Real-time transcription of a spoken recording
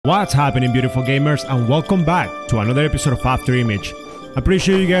What's happening, beautiful gamers, and welcome back to another episode of Afterimage. I'm pretty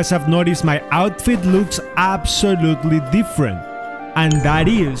sure you guys have noticed my outfit looks absolutely different, and that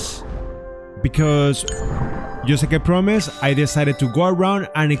is because, just like I promised, I decided to go around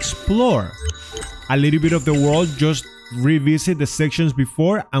and explore a little bit of the world, just revisit the sections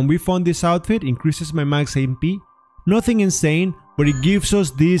before, and we found this outfit, increases my max MP, nothing insane, but it gives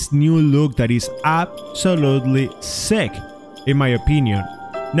us this new look that is absolutely sick, in my opinion.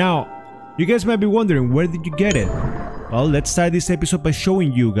 Now, you guys might be wondering, where did you get it? Well, let's start this episode by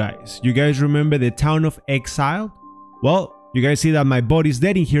showing you guys. You guys remember the town of Exile? Well, you guys see that my body's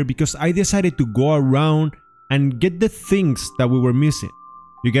dead in here because I decided to go around and get the things that we were missing.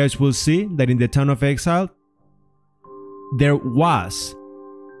 You guys will see that in the town of Exile, there was,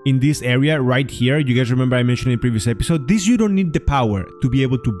 in this area right here, you guys remember I mentioned in the previous episode, this you don't need the power to be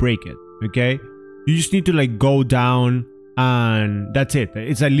able to break it, okay? You just need to like go down, and that's it.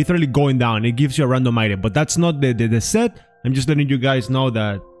 It's like literally going down. It gives you a random item, but that's not the set. I'm just letting you guys know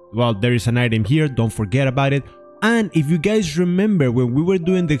that, well, there is an item here. Don't forget about it. And if you guys remember when we were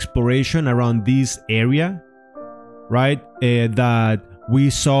doing the exploration around this area, right, that we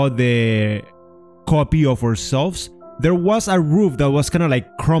saw the copy of ourselves, there was a roof that was kind of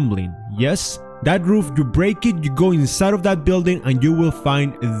like crumbling. Yes, that roof, you break it, you go inside of that building, and you will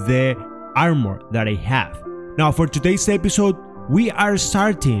find the armor that I have. Now, for today's episode, we are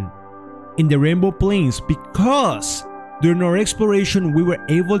starting in the Rainbow Plains because during our exploration, we were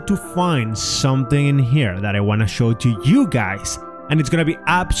able to find something in here that I want to show to you guys, and it's going to be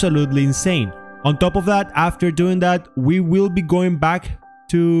absolutely insane. On top of that, after doing that, we will be going back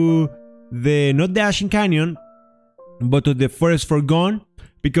to not the Ashen Canyon, but to the Forest Forgone,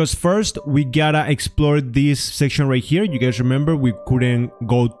 because first we gotta explore this section right here. You guys remember we couldn't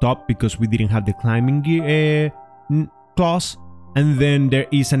go top because we didn't have the climbing claws, and then there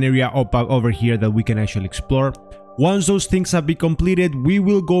is an area up over here that we can actually explore. Once those things have been completed, we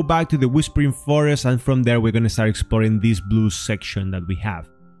will go back to the Whispering Forest, and from there we're gonna start exploring this blue section that we have.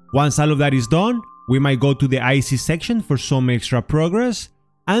 Once all of that is done, we might go to the Icy section for some extra progress,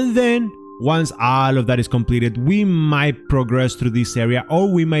 and then once all of that is completed, we might progress through this area, or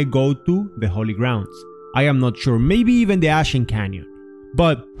we might go to the Holy Grounds. I am not sure, maybe even the Ashen Canyon.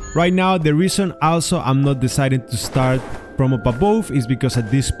 But right now, the reason also I'm not deciding to start from up above is because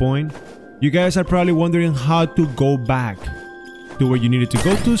at this point, you guys are probably wondering how to go back to where you needed to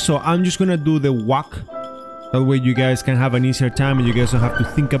go to. So I'm just gonna do the walk. That way you guys can have an easier time and you guys don't have to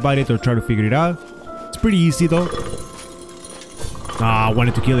think about it or try to figure it out. It's pretty easy though. I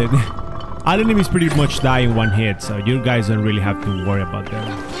wanted to kill it. All enemies pretty much die in one hit, so you guys don't really have to worry about them.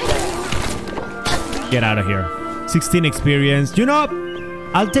 Get out of here. 16 experience. You know,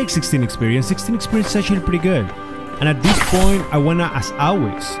 I'll take 16 experience. 16 experience is actually pretty good. And at this point, I wanna, as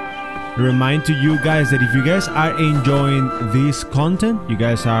always, remind to you guys that if you guys are enjoying this content, you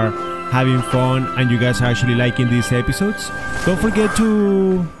guys are having fun, and you guys are actually liking these episodes, don't forget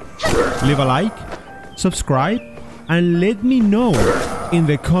to leave a like, subscribe, and let me know in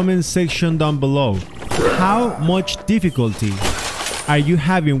the comment section down below how much difficulty are you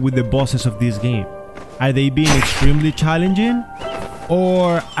having with the bosses of this game. Are they being extremely challenging,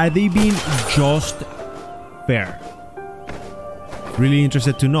 or are they being just fair? Really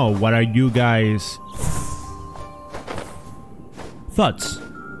interested to know what are you guys' thoughts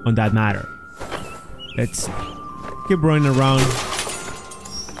on that matter. Let's see. Keep running around.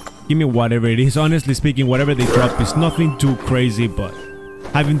 Give me whatever it is. Honestly speaking, whatever they drop is nothing too crazy, but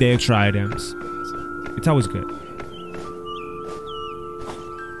having the extra items, it's always good.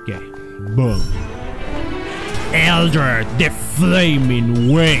 Okay, boom. ELDRED, the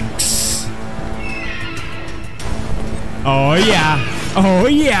Flaming Wings. Oh yeah, oh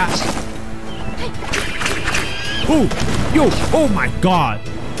yeah. Oh, yo, oh my god.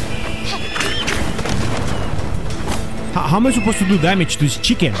 How am I supposed to do damage to this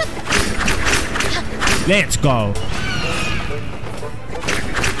chicken? Let's go.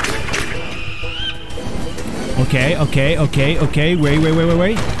 Okay, okay, okay, okay. Wait.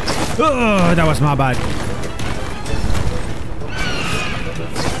 Oh, that was my bad.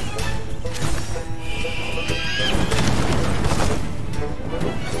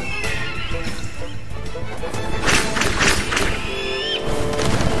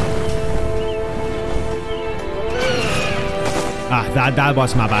 That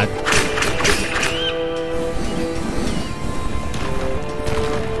was my bad.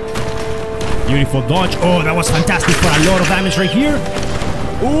 Beautiful dodge. Oh, that was fantastic for a lot of damage right here.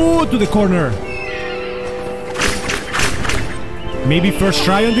 Oh, to the corner. Maybe first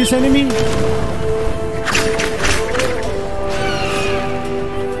try on this enemy.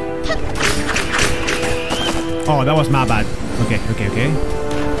 Oh, that was my bad. Okay.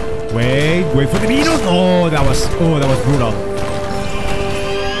 Wait for the needle. Oh, that was brutal.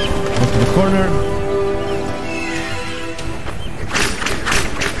 Go to the corner.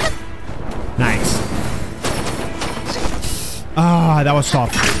 Nice. Ah, that was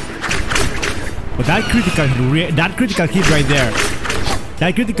tough. But that critical hit right there.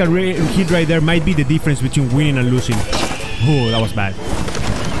 That critical hit right there might be the difference between winning and losing. Oh, that was bad.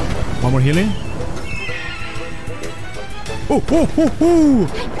 One more healing. Oh.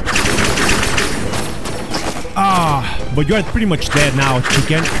 Ah, but you are pretty much dead now,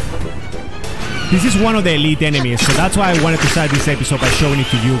 chicken. This is one of the elite enemies, so that's why I wanted to start this episode by showing it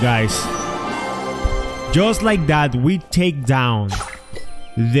to you guys. Just like that, we take down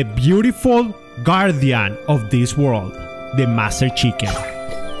the beautiful guardian of this world, the Master Chicken.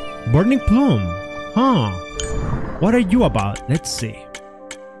 Burning Plume. Huh. What are you about? Let's see.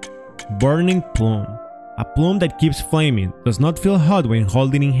 Burning Plume. A plume that keeps flaming, does not feel hot when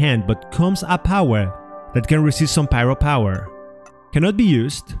holding in hand, but comes a power that can resist some pyro power. Cannot be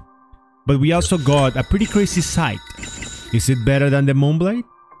used, but we also got a pretty crazy sight. Is it better than the Moonblade?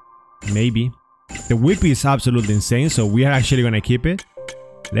 Maybe. The whip is absolutely insane, so we are actually gonna keep it.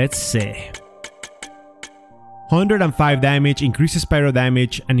 Let's see. 105 damage, increases pyro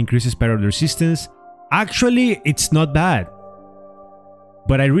damage, and increases pyro resistance. Actually, it's not bad.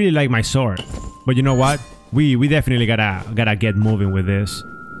 But I really like my sword. But you know what? We definitely gotta get moving with this.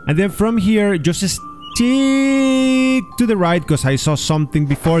 And then from here, just stick to the right because I saw something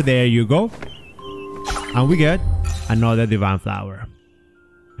before. There you go. And we get another Divine Flower.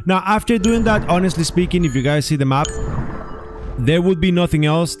 Now, after doing that, honestly speaking, if you guys see the map, there would be nothing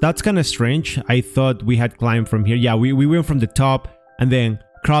else. That's kind of strange. I thought we had climbed from here. Yeah, we went from the top and then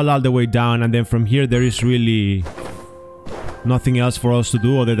crawled all the way down. And then from here, there is really nothing else for us to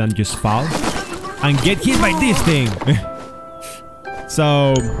do other than just fall and get hit by this thing.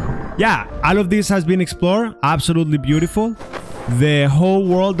 So, yeah, all of this has been explored. Absolutely beautiful. The whole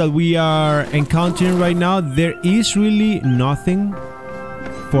world that we are encountering right now, there is really nothing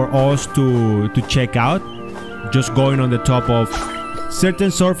for us to check out. Just going on the top of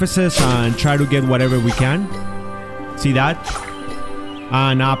certain surfaces and try to get whatever we can. See that?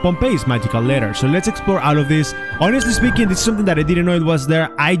 And Pompeii's magical letter. So let's explore all of this. Honestly speaking, this is something that I didn't know it was there.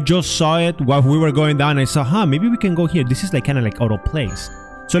 I just saw it while we were going down. I saw, maybe we can go here. This is like kind of like auto place.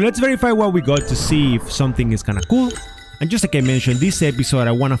 So let's verify what we got to see if something is kind of cool. And just like I mentioned, this episode,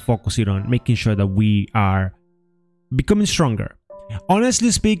 I want to focus it on making sure that we are becoming stronger.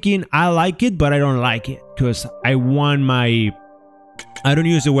 Honestly speaking, I like it, but I don't like it because I don't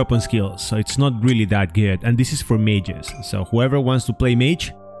use the weapon skills, so it's not really that good. And this is for mages, so whoever wants to play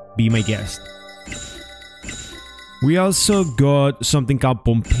mage, be my guest. We also got something called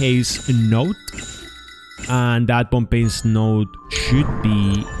Pompeii's note, and that Pompeii's note should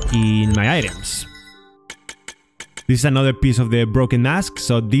be in my items. This is another piece of the broken mask,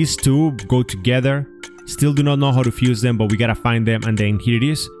 so these two go together. Still do not know how to fuse them, but we gotta find them, and then here it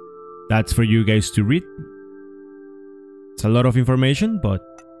is. That's for you guys to read. It's a lot of information, but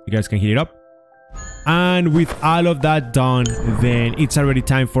you guys can hit it up. And with all of that done, then it's already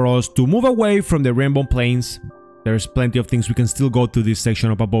time for us to move away from the Rainbow Plains. There's plenty of things we can still go to this section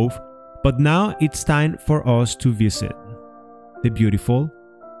up above, but now it's time for us to visit the beautiful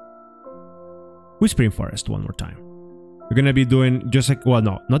Whispering Forest one more time. We're gonna be doing just like, well,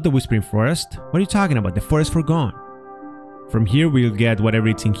 no, not the Whispering Forest. What are you talking about? The Forest Forgone. From here, we'll get whatever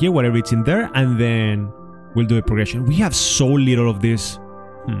it's in here, whatever it's in there, and then we'll do a progression. We have so little of this.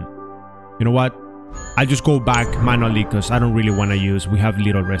 You know what? I'll just go back manually because I don't really want to use. We have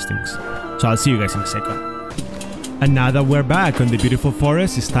little restings. So I'll see you guys in a second. And now that we're back on the beautiful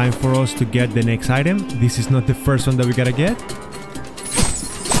forest, it's time for us to get the next item. This is not the first one that we gotta get.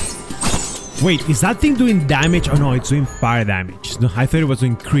 Wait, is that thing doing damage? Oh no, it's doing fire damage. No, I thought it was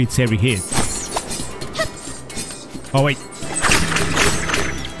doing crits every hit. Oh wait.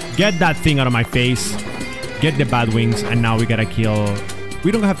 Get that thing out of my face. Get the bad wings, and now we gotta kill...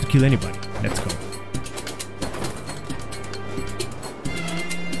 We don't have to kill anybody. Let's go.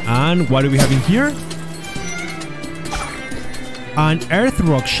 And what do we have in here? An Earth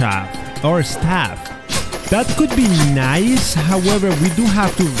Rock Shaft or staff. That could be nice, however, we do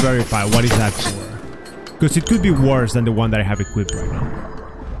have to verify what is that for. Because it could be worse than the one that I have equipped right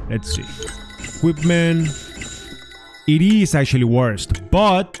now. Let's see. Equipment. It is actually worse,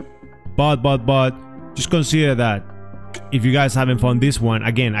 but, just consider that if you guys haven't found this one,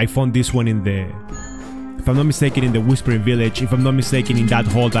 again, I found this one in the, if I'm not mistaken, in the Whispering Village, if I'm not mistaken, in that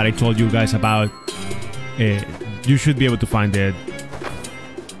hole that I told you guys about, you should be able to find it.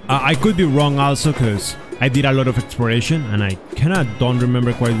 I could be wrong also, because I did a lot of exploration and I kinda don't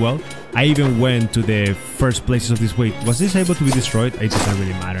remember quite well. I even went to the first places of this. Wait, was this able to be destroyed? It doesn't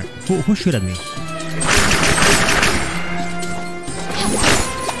really matter. Who shot at me?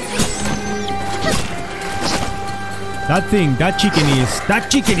 That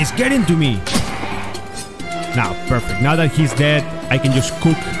chicken is getting to me. Now, perfect. Now that he's dead, I can just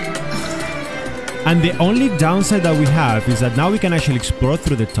cook. And the only downside that we have is that now we can actually explore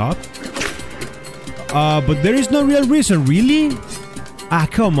through the top. But there is no real reason, really? Ah,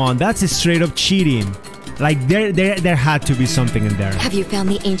 come on, that's straight up cheating. Like, there had to be something in there. Have you found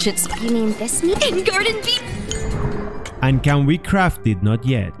the ancient... You mean this meat? Engardin beef? And can we craft it? Not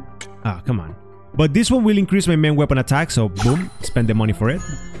yet. Ah, come on. But this one will increase my main weapon attack, so boom, spend the money for it.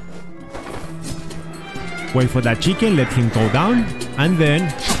 Wait for that chicken, let him go down, and then...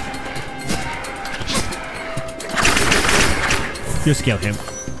 just kill him.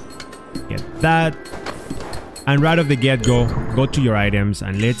 Get that. And right off the get-go, go to your items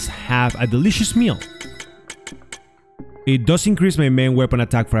and let's have a delicious meal. It does increase my main weapon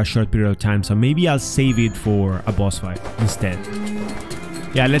attack for a short period of time, so maybe I'll save it for a boss fight instead.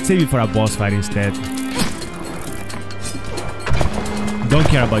 Yeah, let's save it for a boss fight instead. Don't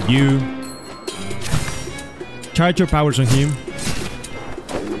care about you. Charge your powers on him.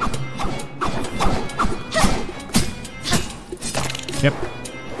 Yep.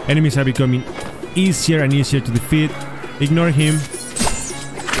 Enemies are becoming easier and easier to defeat. Ignore him.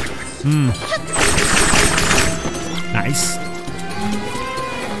 Nice.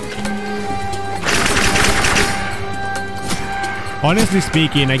 Honestly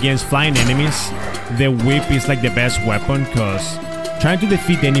speaking, against flying enemies, the whip is like the best weapon, because trying to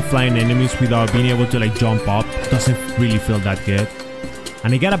defeat any flying enemies without being able to like jump up doesn't really feel that good.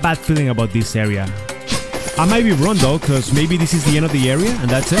 And I got a bad feeling about this area. I might be wrong though, because maybe this is the end of the area and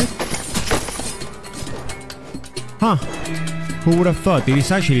that's it. Huh. Who would have thought it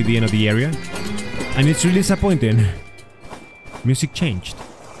is actually the end of the area? And it's really disappointing. Music changed.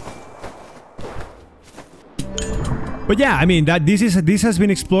 But yeah, I mean, that this has been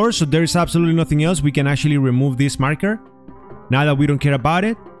explored, so there is absolutely nothing else. We can actually remove this marker. Now that we don't care about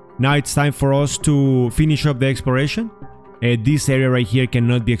it, now it's time for us to finish up the exploration. This area right here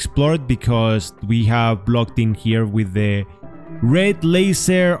cannot be explored because we have blocked in here with the red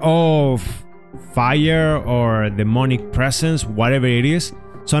laser of fire or demonic presence, whatever it is.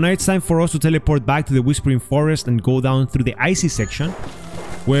 So now it's time for us to teleport back to the Whispering Forest and go down through the icy section,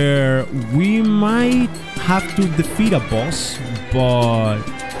 where we might have to defeat a boss, but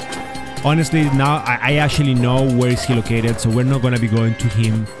honestly now I actually know where is he located, so we're not gonna be going to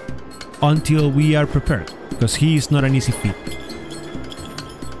him until we are prepared, because he is not an easy feat.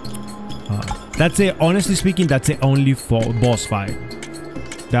 That's it. Honestly speaking, that's the only boss fight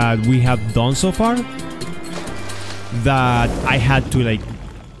that we have done so far that I had to like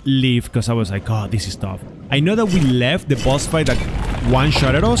leave, because I was like, oh, this is tough. I know that we left the boss fight that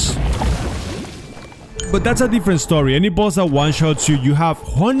one-shotted us, but that's a different story. Any boss that one-shots you, you have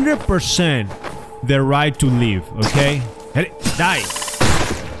 100% the right to leave, okay? Die!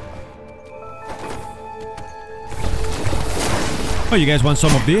 Oh, you guys want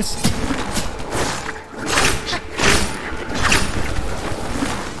some of this?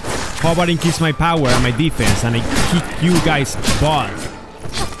 How about increase my power and my defense and I kick you guys' butt?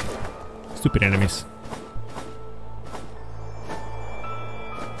 Stupid enemies.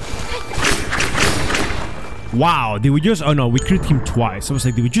 Wow, did we just... oh no, we crit him twice. I was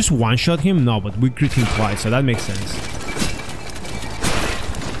like, did we just one-shot him? No, but we crit him twice, so that makes sense.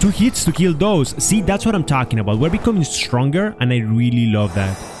 2 hits to kill those. See, that's what I'm talking about. We're becoming stronger, and I really love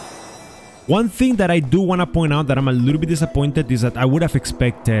that. One thing that I do want to point out that I'm a little bit disappointed is that I would have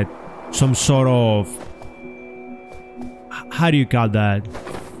expected some sort of... how do you call that?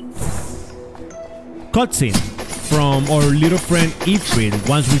 Cutscene from our little friend ELDRED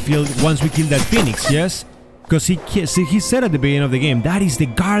once we kill that phoenix, yes? Because he said at the beginning of the game, that is the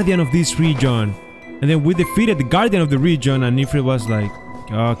guardian of this region. And then we defeated the guardian of the region, and ELDRED was like,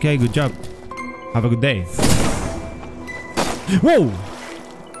 okay, good job. Have a good day. Whoa!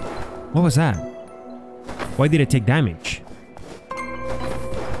 What was that? Why did I take damage?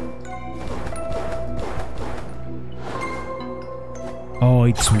 Oh,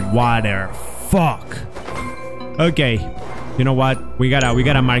 it's water. Fuck. Okay. You know what? We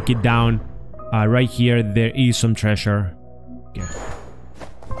gotta mark it down. Right here, there is some treasure. Okay.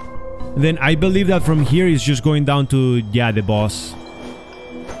 Then I believe that from here is just going down to, yeah, the boss.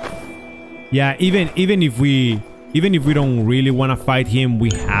 Yeah, even if we don't really want to fight him,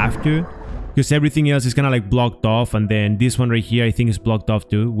 we have to, because everything else is kind of like blocked off, and then this one right here I think is blocked off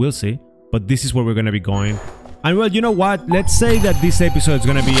too. We'll see. but this is where we're gonna be going. And well, you know what? Let's say that this episode is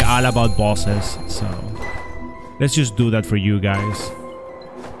gonna be all about bosses. So let's just do that for you guys.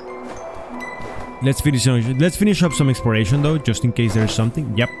 Let's finish up some exploration though, just in case there's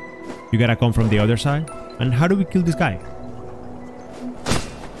something. Yep, you gotta come from the other side. And how do we kill this guy?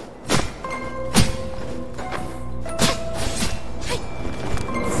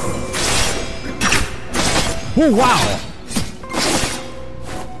 Oh wow!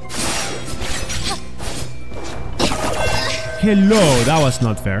 Hello, that was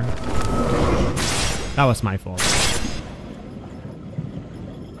not fair. That was my fault.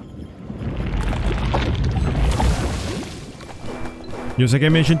 Just like I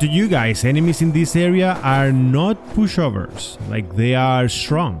mentioned to you guys, enemies in this area are not pushovers. Like, they are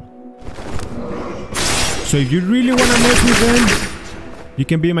strong. So if you really want to mess with them, you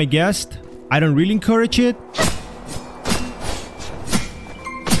can be my guest. I don't really encourage it.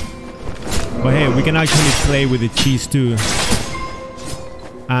 But hey, we can actually play with the cheese too.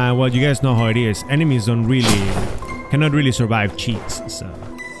 Well, you guys know how it is. Enemies cannot really survive cheats. So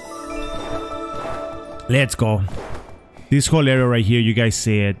let's go. This whole area right here, you guys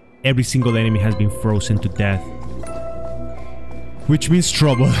see it. Every single enemy has been frozen to death, which means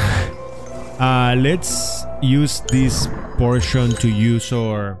trouble. Let's use this portion to use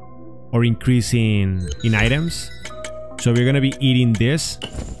or increase in items. So we're gonna be eating this.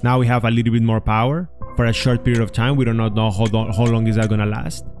 Now we have a little bit more power for a short period of time. We do not know how long is that gonna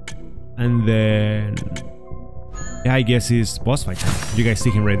last. And then, yeah, I guess it's boss fight time. You guys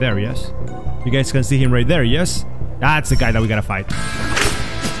see him right there, yes? You guys can see him right there, yes? That's the guy that we gotta fight.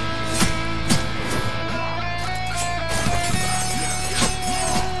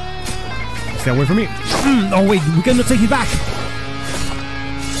 Stay away from me. Oh wait, we cannot take it back.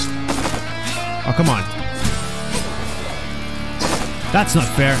 Oh, come on. That's not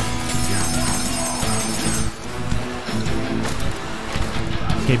fair.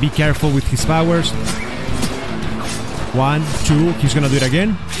 Okay, be careful with his powers. 1, 2, he's gonna do it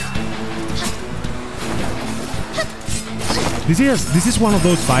again. This is one of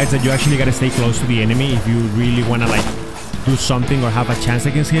those fights that you actually gotta stay close to the enemy if you really wanna like do something or have a chance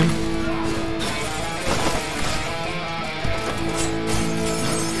against him.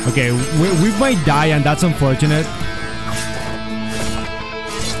 Okay, we might die and that's unfortunate.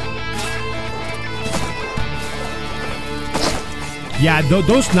 Yeah,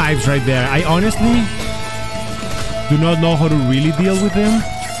 those knives right there, I honestly do not know how to really deal with them.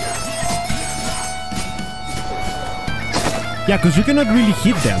 Yeah, because you cannot really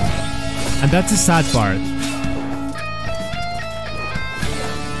hit them. And that's the sad part.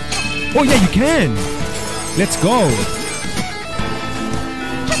 Oh yeah, you can! Let's go!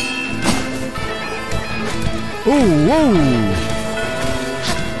 Ooh, whoa!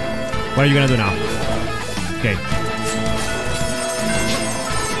 What are you gonna do now? Okay.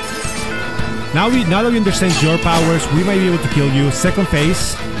 Now that we understand your powers, we might be able to kill you. Second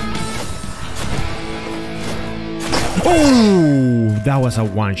phase. Oh, that was a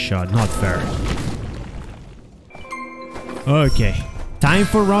one shot, not fair. Okay, time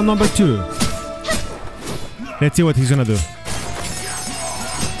for round number 2. Let's see what he's gonna do.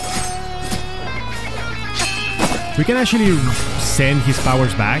 We can actually send his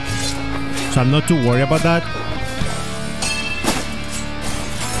powers back, so I'm not too worried about that.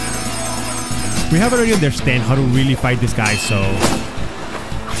 We have already understand how to really fight this guy, so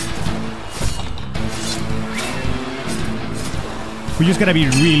we just gotta be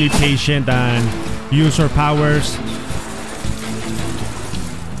really patient and use our powers.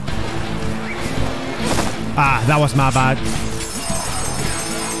 Ah, that was my bad.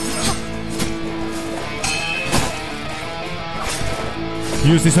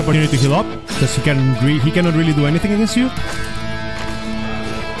 Use this opportunity to heal up, because he cannot really do anything against you.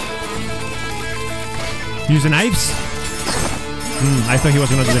 Use the knives. I thought he was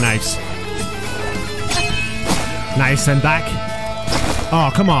gonna do the knives. Nice, and back.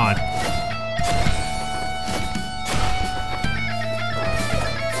 Oh, come on.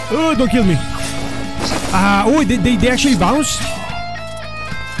 Oh, don't kill me. Oh, they actually bounce?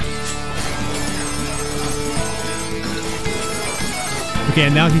 Okay,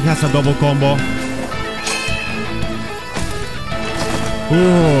 now he has a double combo.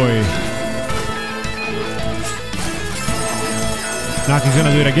 Oy. Now he's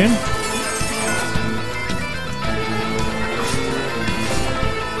gonna do it again.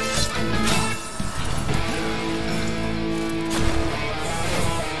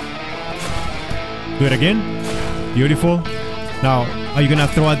 Do it again. Beautiful. Now, are you gonna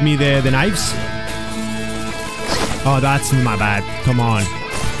throw at me the knives? Oh, that's my bad. Come on.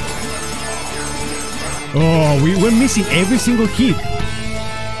 Oh, we were missing every single hit.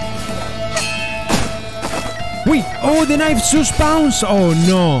 Wait, oh, the knife just bounced. Oh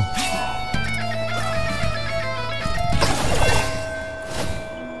no.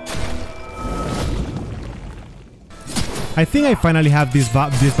 I think I finally have this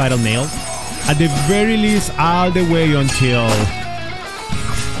battle nailed. At the very least, all the way until...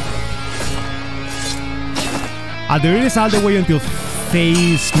 At the very least, all the way until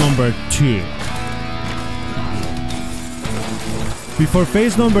phase number 2. Before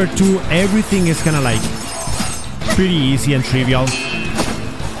phase number 2, everything is kind of like pretty easy and trivial.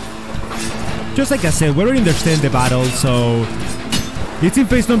 Just like I said, we already understand the battle, so... It's in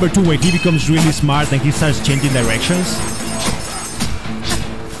phase number 2 where he becomes really smart and he starts changing directions.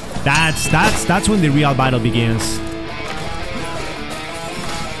 That's when the real battle begins.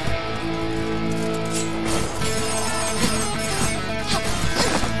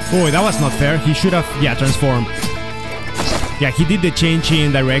 Oh, that was not fair. He should have, yeah, transformed. Yeah, he did the change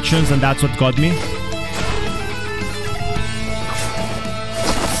in directions and that's what got me.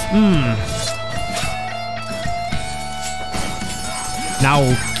 Now,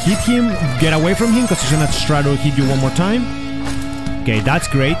 hit him, get away from him because he's gonna try to hit you one more time. Okay, that's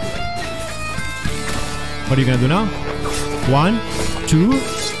great. What are you gonna do now? 1, 2.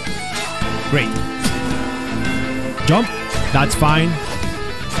 Great. Jump. That's fine.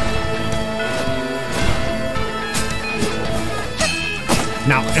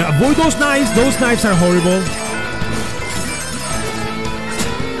 Now, avoid those knives. Those knives are horrible.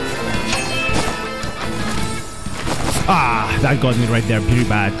 Ah, that got me right there. Pretty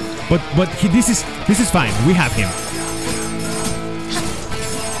bad. But this is fine. We have him.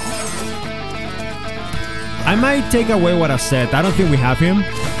 I might take away what I said. I don't think we have him.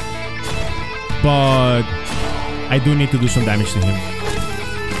 But I do need to do some damage to him.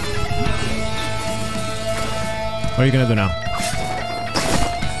 What are you gonna do now?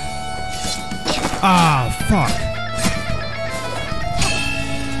 Ah, fuck.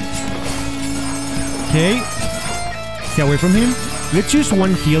 Okay. Stay away from him. Let's use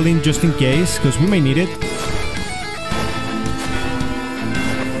one healing just in case, because we may need it.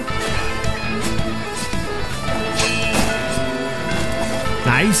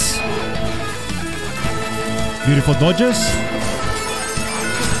 Nice. Beautiful dodges.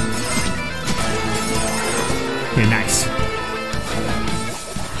 Okay, nice.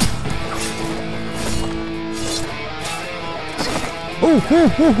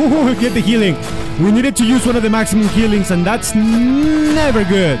 Oh, get the healing. We needed to use one of the maximum healings, and that's never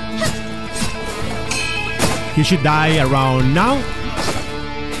good. He should die around now.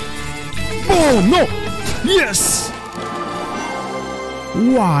 Oh, no. Yes.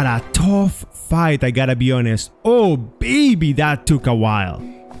 What a tough fight, I gotta be honest. Oh, baby, that took a while.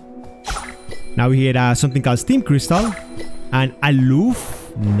 Now we hit something called Steam Crystal and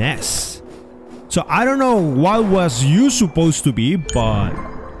Aloofness. So I don't know what was you supposed to be, but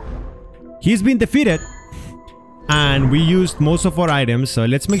he's been defeated. And we used most of our items, so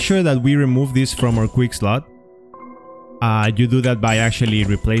let's make sure that we remove this from our quick slot. You do that by actually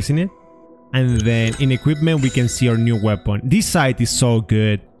replacing it. And then in equipment, we can see our new weapon. This site is so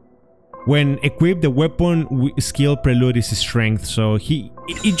good. When equipped, the weapon skill prelude is strength, so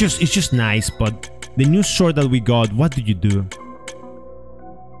it's just nice. But the new sword that we got, what did you do?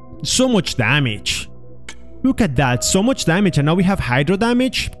 So much damage. Look at that, so much damage, and now we have hydro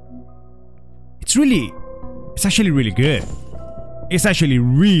damage. It's actually really good. It's actually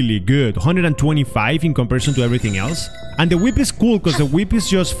really good. 125 in comparison to everything else. And the whip is cool because the whip is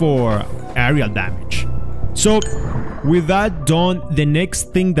just for aerial damage. So with that done, the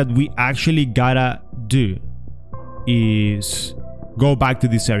next thing that we actually gotta do is go back to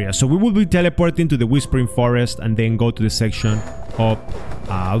this area. So we will be teleporting to the Whispering Forest and then go to the section of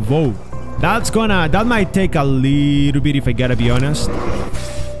Vogue. That might take a little bit if I gotta be honest.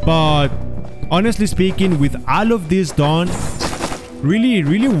 But honestly speaking, with all of this done,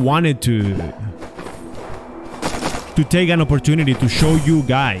 really wanted to take an opportunity to show you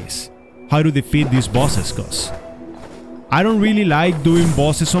guys how to defeat these bosses, because I don't really like doing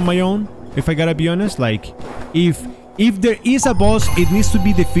bosses on my own, if I gotta be honest. Like, if there is a boss, it needs to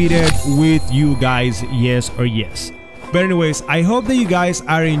be defeated with you guys, yes or yes. But anyways, I hope that you guys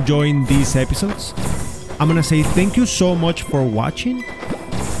are enjoying these episodes. I'm gonna say thank you so much for watching,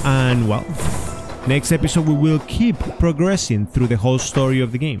 and well, next episode we will keep progressing through the whole story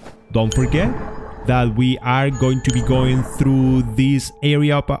of the game. Don't forget that we are going to be going through this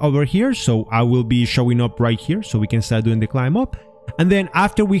area up over here, so I will be showing up right here so we can start doing the climb up. And then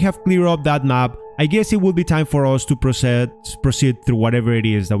after we have cleared up that map, I guess it will be time for us to proceed through whatever it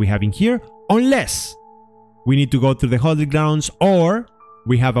is that we have in here, unless we need to go through the holy grounds, or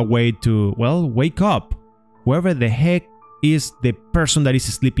we have a way to, well, wake up whoever the heck is the person that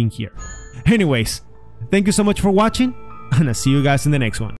is sleeping here. Anyways, thank you so much for watching, and I'll see you guys in the next one.